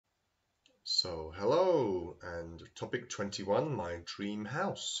And topic 21, my dream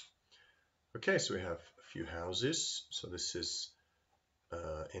house. Okay, so we have a few houses. So this is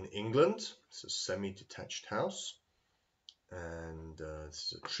in England. It's a semi-detached house. And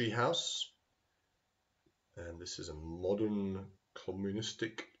this is a tree house. And this is a modern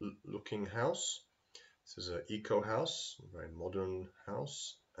communistic looking house. This is an eco house, a very modern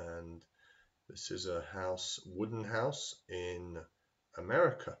house. And this is a house, wooden house in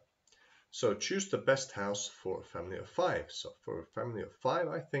America. So choose the best house for a family of 5. So for a family of 5,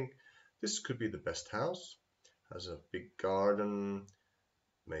 I think this could be the best house. Has a big garden,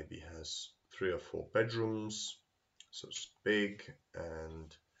 maybe has 3 or 4 bedrooms. So it's big,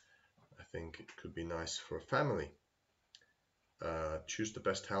 and I think it could be nice for a family. Choose the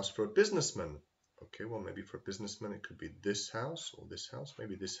best house for a businessman. Okay, well, maybe for a businessman it could be this house or this house.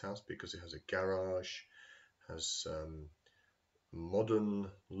 Maybe this house because it has a garage, has modern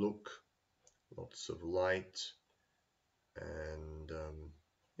look, lots of light, and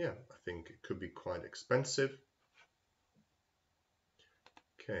yeah, I think it could be quite expensive.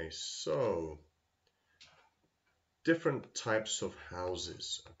 Okay, so different types of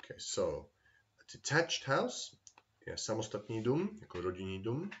houses. Okay, so a detached house je samostatný dům, jako rodinný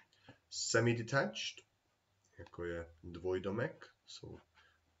dům. Semi-detached, jako je dvojdomek, jsou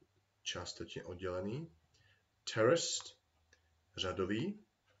částečně oddělený. Terraced, řadový.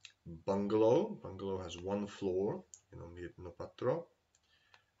 Bungalow has 1 floor, jenom jedno patro.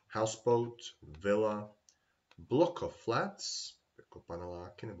 Houseboat, villa. Block of flats, jako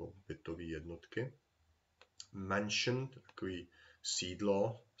paneláky nebo bytové jednotky. Mansion, takový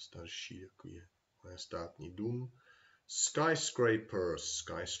sídlo, starší, takový státní dům. Skyscraper,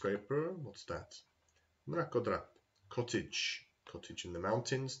 what's that? Mrakodrap, cottage in the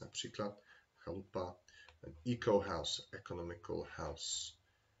mountains, například chalupa. An eco house, economical house.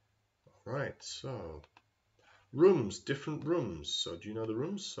 Alright, so rooms, different rooms. So do you know the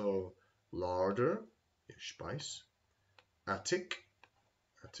rooms? So larder, Speis. Attic,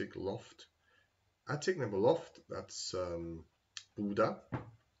 loft. Attic nebo loft, that's Buda.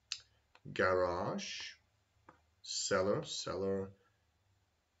 Garage, cellar,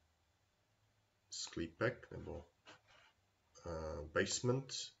 sklípek nebo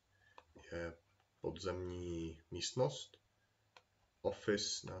basement je podzemní místnost.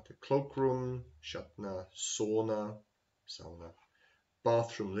 Office, znáte, cloakroom, šatna, sauna.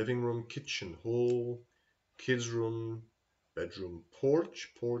 Bathroom, living room, kitchen, hall. Kids room, bedroom,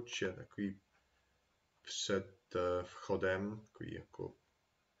 porch je takový před vchodem, takový jako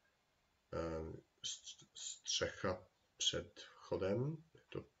střecha před vchodem, je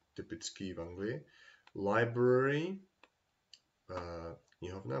to typický v Anglii. Library,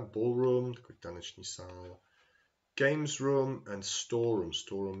 knihovna. Ballroom, takový taneční sál. Games room and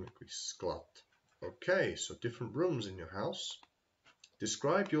storeroom, takový sklad. Okay, so different rooms in your house.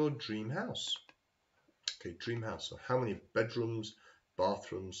 Describe your dream house. Okay, dream house. So how many bedrooms,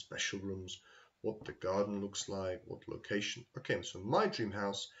 bathrooms, special rooms, what the garden looks like, what location. Okay, so my dream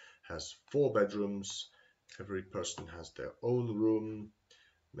house has 4 bedrooms. Every person has their own room,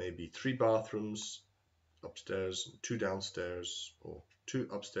 maybe 3 bathrooms upstairs and 2 downstairs, or 2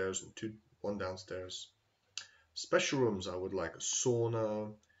 upstairs and 1 downstairs. Special rooms, I would like a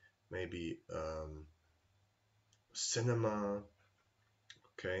sauna, maybe cinema.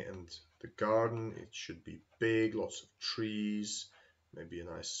 Okay, and the garden, it should be big, lots of trees, maybe a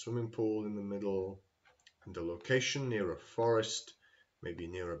nice swimming pool in the middle, and the location near a forest, maybe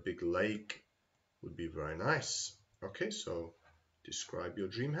near a big lake, would be very nice. Okay, so describe your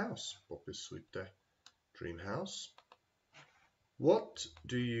dream house. Popisujte dream house. What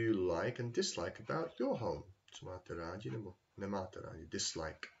do you like and dislike about your home? Co máte rádi nebo nemáte rádi?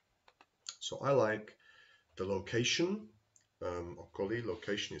 Dislike. So I like the location. Okolí,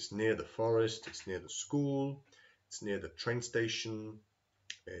 location is near the forest, it's near the school, it's near the train station.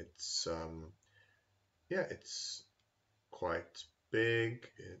 It's it's quite big.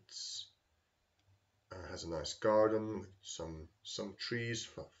 It's has a nice garden with some trees,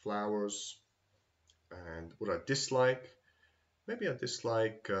 flowers. And what I dislike, maybe I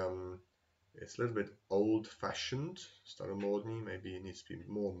dislike it's a little bit old-fashioned, staromodní. Maybe it needs to be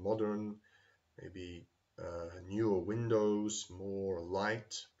more modern. Maybe newer windows, more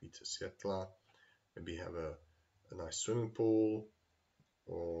light, více světla. Maybe have a nice swimming pool,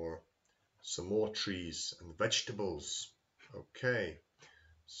 or some more trees and vegetables. Okay,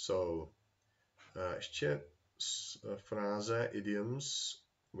 so ještě fráze, idioms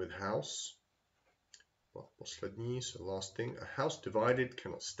with house. Poslední, so last thing. A house divided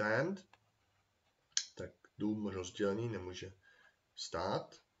cannot stand. Tak dům rozdělený nemůže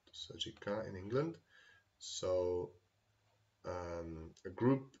stát. To se říká in England. So a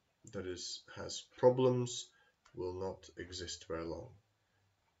group that has problems will not exist very long.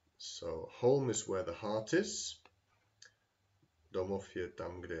 So home is where the heart is. Domov je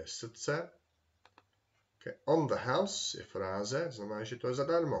tam, kde je srdce. Okay. On the house je fráze, znamená, že to je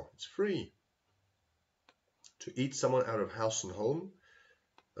zadarmo. It's free. To eat someone out of house and home.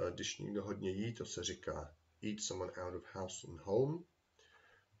 Když někdo hodně jí, to se říká eat someone out of house and home.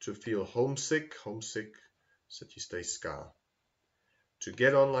 To feel homesick. Homesick se ti stejská. To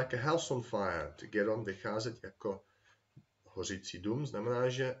get on like a house on fire. To get on vycházet jako hořící dům znamená,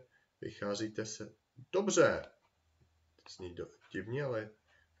 že vycházíte se dobře. To zní divně, ale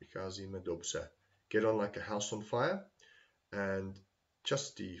vycházíme dobře. Get on like a house on fire. And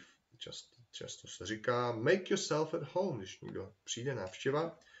často se říká make yourself at home. Když někdo přijde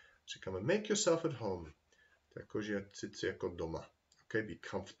návštěva, říkáme make yourself at home. Jakože cít si jako doma. Okay, be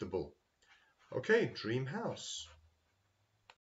comfortable. Okay, dream house.